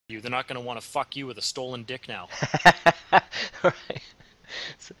you. They're not going to want to fuck you with a stolen dick now. Right.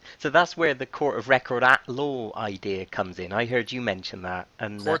 So that's where the court of record at law idea comes in. I heard you mention that,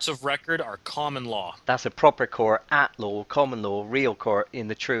 and Courts of record are common law. that's a proper court at law, common law, real court in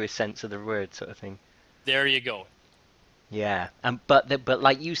the truest sense of the word, sort of thing. There you go. Yeah, but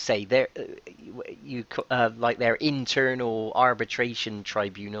like you say, they're like they're internal arbitration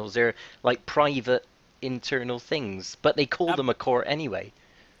tribunals. They're like private internal things, but they call them a court anyway.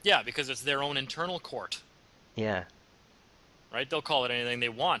 Yeah, because it's their own internal court. Yeah, Right? They'll call it anything they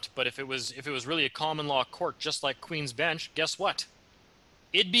want, but if it was really a common law court, just like Queen's Bench, guess what?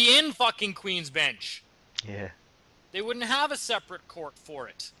 It'd be in fucking Queen's Bench. yeah, They wouldn't have a separate court for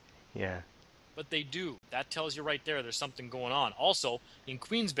it. yeah, But they do. That tells you right there there's something going on. Also, in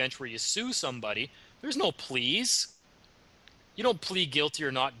Queen's Bench, where you sue somebody, there's no pleas. You don't plead guilty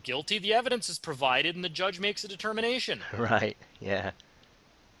or not guilty. The evidence is provided and the judge makes a determination. right, yeah.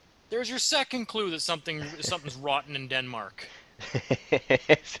 There's your second clue that something's rotten in Denmark.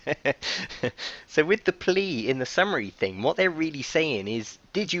 So with the plea in the summary thing, what they're really saying is,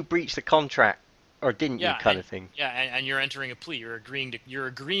 did you breach the contract or didn't you, Yeah, kind of thing. and you're entering a plea. You're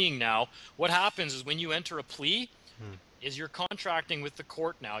agreeing now. What happens is when you enter a plea, is you're contracting with the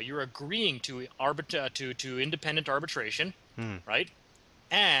court now. You're agreeing to independent arbitration, right?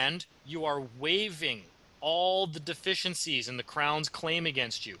 And you are waiving all the deficiencies in the Crown's claim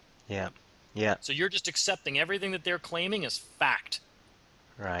against you. Yeah, yeah, So you're just accepting everything that they're claiming as fact.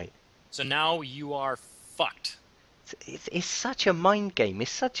 right. So now you are fucked. It's such a mind game. It's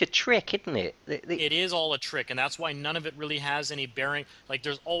such a trick, isn't it? It is all a trick, and that's why none of it really has any bearing. Like,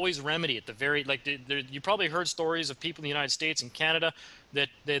 there's always remedy at the very, like, you probably heard stories of people in the United States and Canada that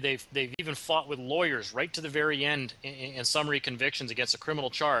they've even fought with lawyers right to the very end in summary convictions against a criminal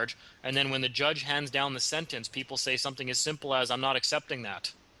charge, and then when the judge hands down the sentence, people say something as simple as, "I'm not accepting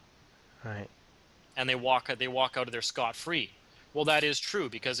that," Right. and they walk out of there scot-free. Well, that is true,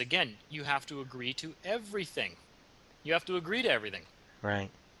 because again, you have to agree to everything. You have to agree to everything. Right.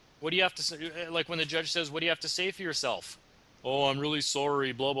 What do you have to say? Like when the judge says, what do you have to say for yourself? Oh, I'm really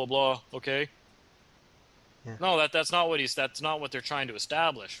sorry, blah, blah, blah. Okay. Yeah. No, that's not what they're trying to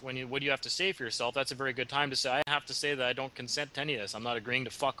establish. What do you have to say for yourself? That's a very good time to say, I have to say that I don't consent to any of this. I'm not agreeing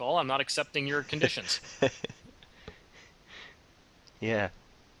to fuck all. I'm not accepting your conditions. Yeah.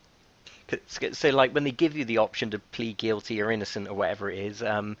 So, like, when they give you the option to plead guilty or innocent or whatever it is,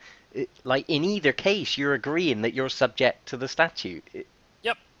 like in either case, you're agreeing that you're subject to the statute.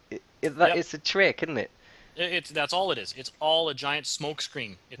 Yep. That it's a trick, isn't it? That's all it is. It's all a giant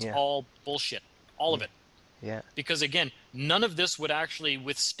smokescreen. It's all bullshit. All of it. Yeah. Because again, none of this would actually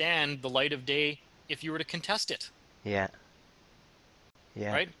withstand the light of day if you were to contest it. Yeah.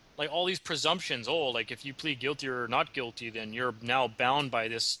 Yeah. Right? Like all these presumptions, like if you plead guilty or not guilty, then you're now bound by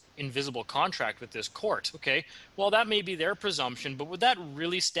this invisible contract with this court. Okay, well, that may be their presumption, but would that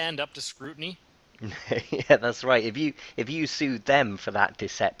really stand up to scrutiny? Yeah, that's right. If you sued them for that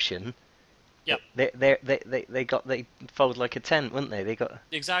deception, Yep. they fold like a tent, wouldn't they? They got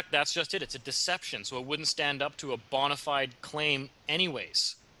Exactly. That's just it. It's a deception, so it wouldn't stand up to a bona fide claim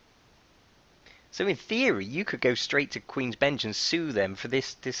anyways. So in theory, you could go straight to Queen's Bench and sue them for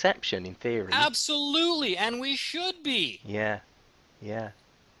this deception. In theory. Absolutely, and we should be. Yeah. Yeah.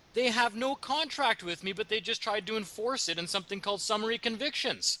 They have no contract with me, but they just tried to enforce it in something called summary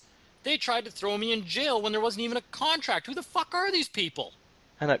convictions. They tried to throw me in jail when there wasn't even a contract. Who the fuck are these people?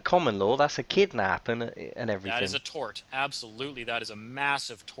 And at common law, that's a kidnap and everything. That is a tort. Absolutely, that is a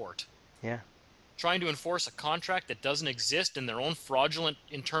massive tort. Yeah. Trying to enforce a contract that doesn't exist in their own fraudulent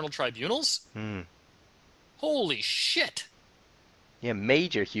internal tribunals? Holy shit! Yeah,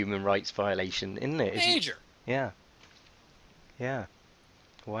 major human rights violation, isn't it? Major! Yeah. Yeah.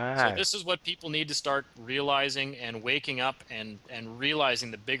 Wow. So this is what people need to start realizing and waking up and realizing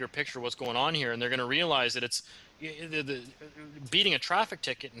the bigger picture of what's going on here, and they're going to realize that it's beating a traffic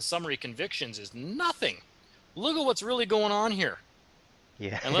ticket in summary convictions is nothing. Look at what's really going on here.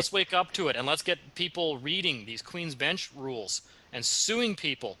 Yeah. And let's wake up to it, and let's get people reading these Queen's Bench rules and suing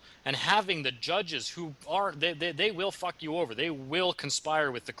people and having the judges who are they will fuck you over. They will conspire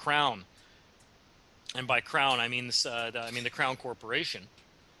with the Crown, and by Crown I mean the Crown Corporation.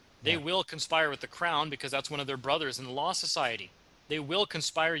 They will conspire with the Crown because that's one of their brothers in the Law Society. They will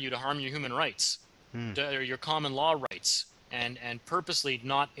conspire you to harm your human rights, your common law rights, and purposely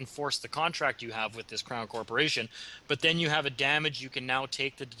not enforce the contract you have with this Crown Corporation. But then you have a damage you can now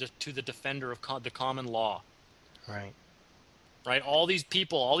take to the defender of the common law. Right. Right? All these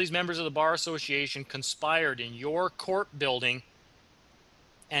people, all these members of the Bar Association conspired in your court building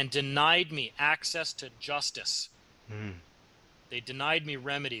and denied me access to justice. They denied me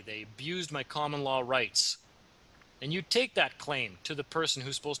remedy. They abused my common law rights. And you take that claim to the person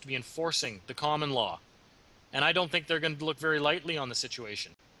who's supposed to be enforcing the common law. And I don't think they're going to look very lightly on the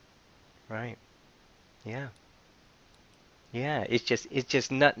situation. Right. Yeah. Yeah. It's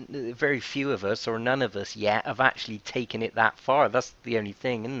just not very few of us or none of us yet have actually taken it that far. That's the only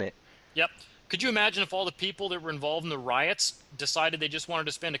thing, isn't it? Yep. Could you imagine if all the people that were involved in the riots decided they just wanted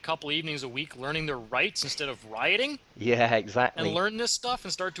to spend a couple evenings a week learning their rights instead of rioting Yeah. and Exactly. learn this stuff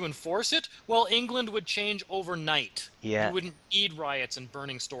and start to enforce it? Well, England would change overnight. You Yeah. wouldn't need riots and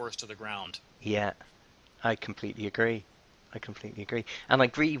burning stores to the ground. Yeah. I completely agree. I completely agree. And I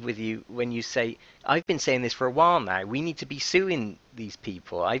agree with you when you say I've been saying this for a while now. We need to be suing these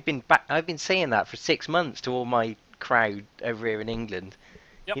people. I've been saying that for 6 months to all my crowd over here in England.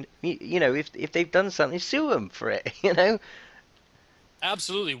 Yep. You know, if they've done something, sue them for it. You know.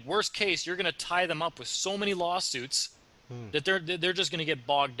 Absolutely. Worst case, you're going to tie them up with so many lawsuits Hmm. that they're just going to get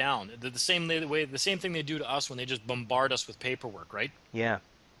bogged down. The same thing they do to us when they just bombard us with paperwork, right? Yeah.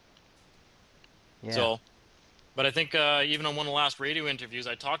 Yeah. So, but I think even on one of the last radio interviews,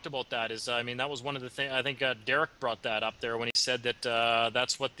 I talked about that. I mean, that was one of the things. I think Derek brought that up there when he said that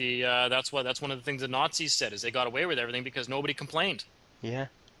that's one of the things the Nazis said is they got away with everything because nobody complained. Yeah.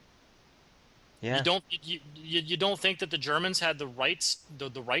 You Yeah. don't you don't think that the Germans had the right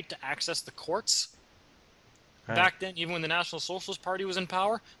to access the courts? Right. Back then, even when the National Socialist Party was in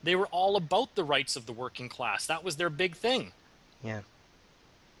power, they were all about the rights of the working class. That was their big thing, Yeah.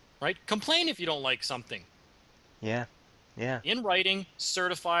 right? Complain if you don't like something. Yeah. Yeah. In writing,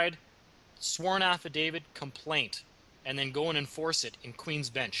 certified, sworn affidavit, complaint, and then go and enforce it in Queen's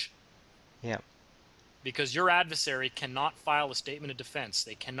Bench. Yeah. Because your adversary cannot file a statement of defense.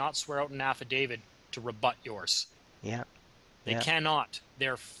 They cannot swear out an affidavit to rebut yours. Yeah. They Yeah. cannot.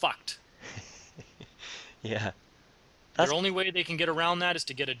 They're fucked. Yeah. Their That's only way they can get around that is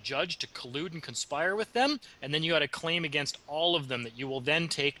to get a judge to collude and conspire with them, and then you got a claim against all of them that you will then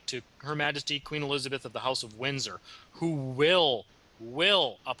take to Her Majesty Queen Elizabeth of the House of Windsor, who will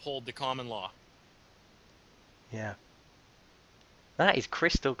uphold the common law. yeah. That is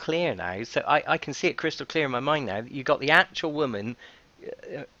crystal clear now. So I can see it crystal clear in my mind now. You got the actual woman,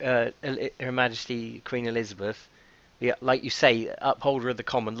 Her Majesty Queen Elizabeth, yeah, like you say, upholder of the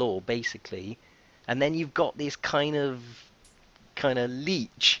common law, basically, and then you've got this kind of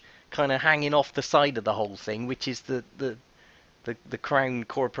leech, kind of hanging off the side of the whole thing, which is the Crown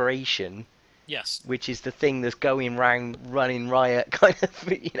Corporation, Yes. which is the thing that's going round running riot, kind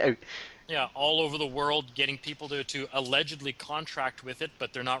of, Yeah, all over the world, getting people to allegedly contract with it,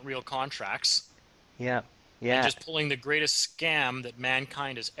 but they're not real contracts, Yeah, and yeah. just pulling the greatest scam that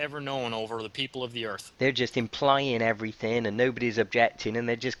mankind has ever known over the people of the earth. They're just implying everything, and nobody's objecting, and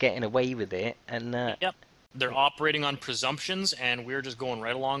they're just getting away with it. Yep. They're operating on presumptions, and we're just going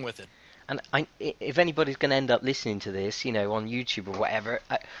right along with it. If anybody's going to end up listening to this, on YouTube or whatever,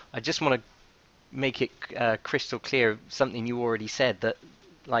 I just want to make it crystal clear something you already said, that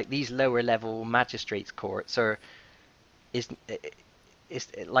like these lower level magistrates courts is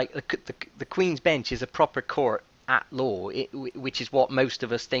like the Queen's Bench is a proper court at law, which is what most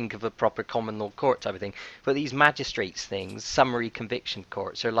of us think of a proper common law court type of thing. But these magistrates things, summary conviction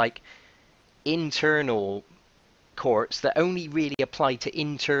courts, are like internal courts that only really apply to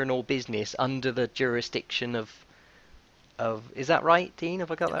internal business under the jurisdiction of is that right, Dean? Have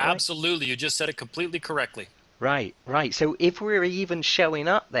I got that right? Absolutely, you just said it completely correctly. Right, right. So if we're even showing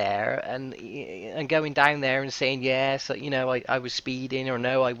up there and going down there and saying yes, I was speeding, or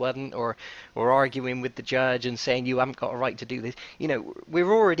no, I wasn't, or arguing with the judge and saying you haven't got a right to do this,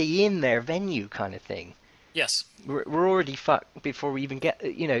 we're already in their venue, kind of thing. Yes. We're already fucked before we even get,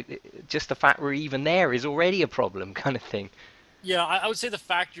 just the fact we're even there is already a problem, kind of thing. Yeah, I would say the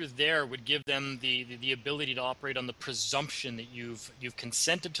factor there would give them the ability to operate on the presumption that you've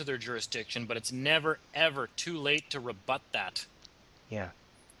consented to their jurisdiction, but it's never ever too late to rebut that. Yeah,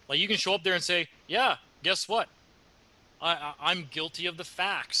 Like you can show up there and say, "Yeah, guess what? I'm guilty of the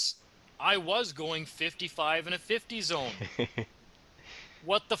facts. I was going 55 in a 50 zone.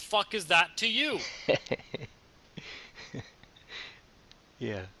 What the fuck is that to you?"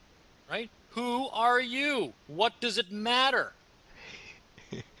 yeah, Right? Who are you? What does it matter?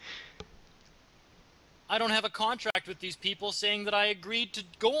 I don't have a contract with these people saying that I agreed to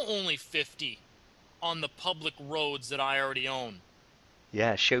go only 50 on the public roads that I already own.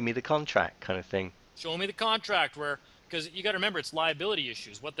 yeah. Show me the contract, kind of thing. Show me the contract because you got to remember it's liability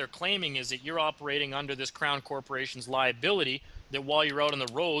issues. What they're claiming is that you're operating under this Crown Corporation's liability, that while you're out on the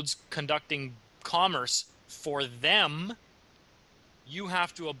roads conducting commerce for them, you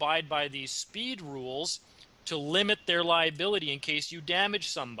have to abide by these speed rules to limit their liability in case you damage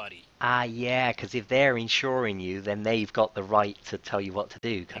somebody. Ah, yeah, because if they're insuring you, then they've got the right to tell you what to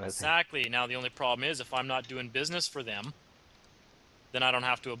do, kind of thing. Exactly. Now, the only problem is if I'm not doing business for them, then I don't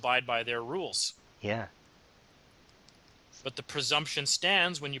have to abide by their rules. Yeah. But the presumption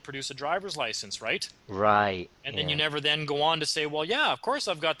stands when you produce a driver's license, right? Right. And then you Yeah. never then go on to say, well, yeah, of course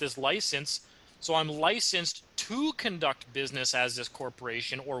I've got this license. So I'm licensed to conduct business as this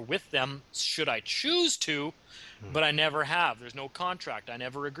corporation or with them should I choose to, Hmm. but I never have. There's no contract. I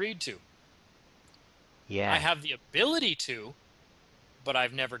never agreed to. I Yeah. have the ability to, but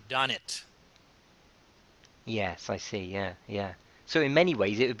I've never done it. Yes, I see. Yeah. Yeah. So in many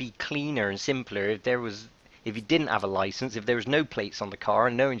ways, it would be cleaner and simpler if there was, if you didn't have a license, if there was no plates on the car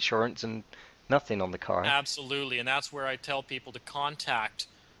and no insurance and nothing on the car. Absolutely. And that's where I tell people to contact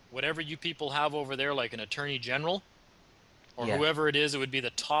whatever you people have over there, like an attorney general or Yeah. whoever it is, it would be the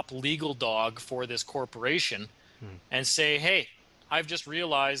top legal dog for this corporation, Hmm. and say, hey, I've just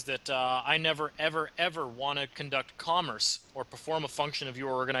realized that I never, ever, ever want to conduct commerce or perform a function of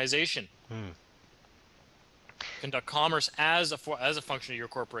your organization. Hmm. Conduct commerce as a function of your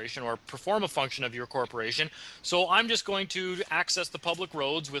corporation or perform a function of your corporation. So I'm just going to access the public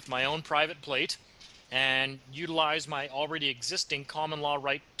roads with my own private plate and utilize my already existing common law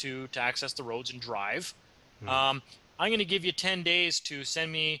right to access the roads and drive. Hmm. I'm going to give you 10 days to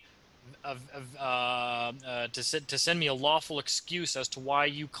send me to send me a lawful excuse as to why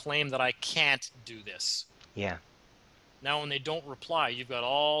you claim that I can't do this. Yeah. Now, when they don't reply, you've got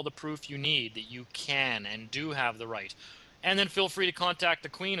all the proof you need that you can and do have the right. And then feel free to contact the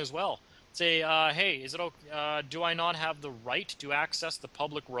Queen as well. Say, hey, is it okay, do I not have the right to access the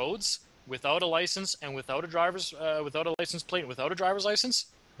public roads without a license and without a license plate and without a driver's license?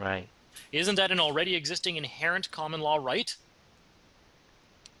 Right. Isn't that an already existing inherent common law right?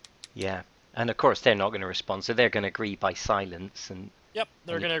 Yeah. And of course, they're not going to respond, so they're going to agree by silence Yep,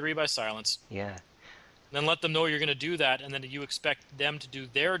 they're and going to agree by silence. yeah. Then let them know you're going to do that, and then you expect them to do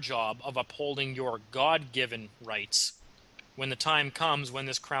their job of upholding your God-given rights when the time comes when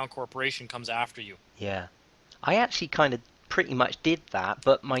this crown corporation comes after you. Yeah. I actually kind of pretty much did that,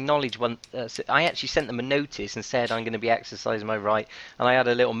 but my knowledge one, I actually sent them a notice and said I'm going to be exercising my right, and I had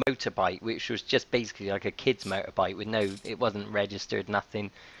a little motorbike which was just basically like a kid's motorbike with no, it wasn't registered,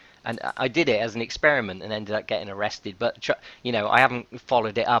 nothing, and I did it as an experiment and ended up getting arrested. But I haven't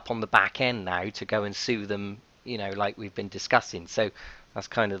followed it up on the back end now to go and sue them, like we've been discussing. So that's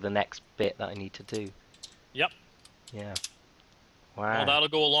kind of the next bit that I need to do. Yep. Yeah. Well, Wow. that'll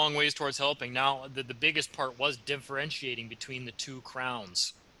go a long ways towards helping. Now, the biggest part was differentiating between the two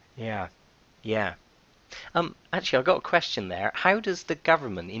crowns. Yeah. Yeah. Actually, I've got a question there. How does the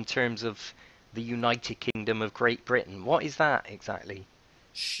government, in terms of the United Kingdom of Great Britain, what is that exactly?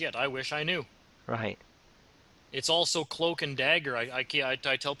 Shit, I wish I knew. Right. It's also cloak and dagger. I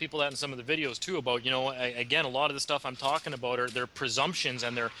tell people that in some of the videos too about, again, a lot of the stuff I'm talking about are their presumptions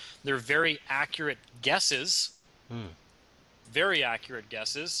and they're very accurate guesses, Hmm.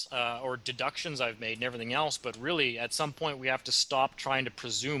 or deductions I've made and everything else. But really, at some point, we have to stop trying to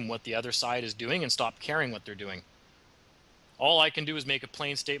presume what the other side is doing and stop caring what they're doing. All I can do is make a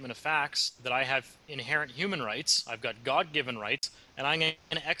plain statement of facts that I have inherent human rights. I've got God-given rights, and I'm going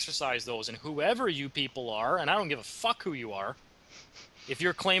to exercise those. And whoever you people are, and I don't give a fuck who you are, if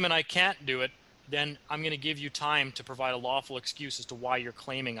you're claiming I can't do it, then I'm going to give you time to provide a lawful excuse as to why you're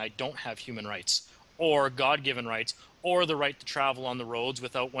claiming I don't have human rights or God-given rights or the right to travel on the roads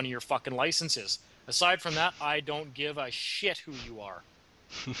without one of your fucking licenses. Aside from that, I don't give a shit who you are.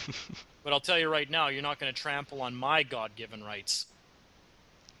 But I'll tell you right now, you're not going to trample on my God-given rights.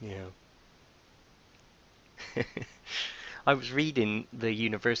 Yeah. I was reading the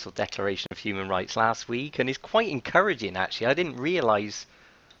Universal Declaration of Human Rights last week, and it's quite encouraging, actually. I didn't realize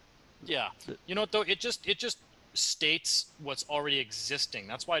Yeah. that. You know what though? It just states what's already existing.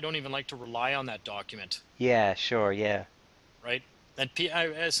 That's why I don't even like to rely on that document, Yeah, sure, yeah. right? And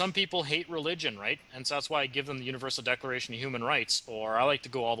some people hate religion, right? And so that's why I give them the Universal Declaration of Human Rights. Or I like to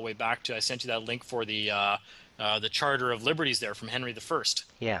go all the way back to, I sent you that link for the Charter of Liberties there from Henry the First.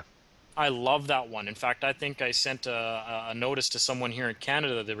 Yeah. I love that one. In fact, I think I sent a notice to someone here in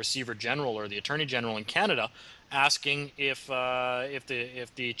Canada, the Receiver General or the Attorney General in Canada, asking if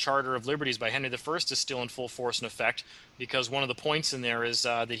the Charter of Liberties by Henry I is still in full force and effect, because one of the points in there is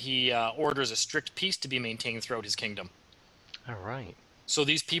that he orders a strict peace to be maintained throughout his kingdom. All right. So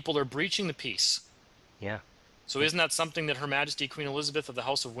these people are breaching the peace. Yeah. So isn't that something that Her Majesty Queen Elizabeth of the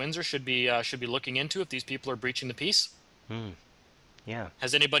House of Windsor should be looking into if these people are breaching the peace? Hmm. Yeah.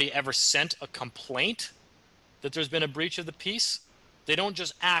 Has anybody ever sent a complaint that there's been a breach of the peace? They don't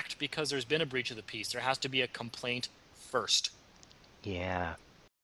just act because there's been a breach of the peace. There has to be a complaint first. Yeah.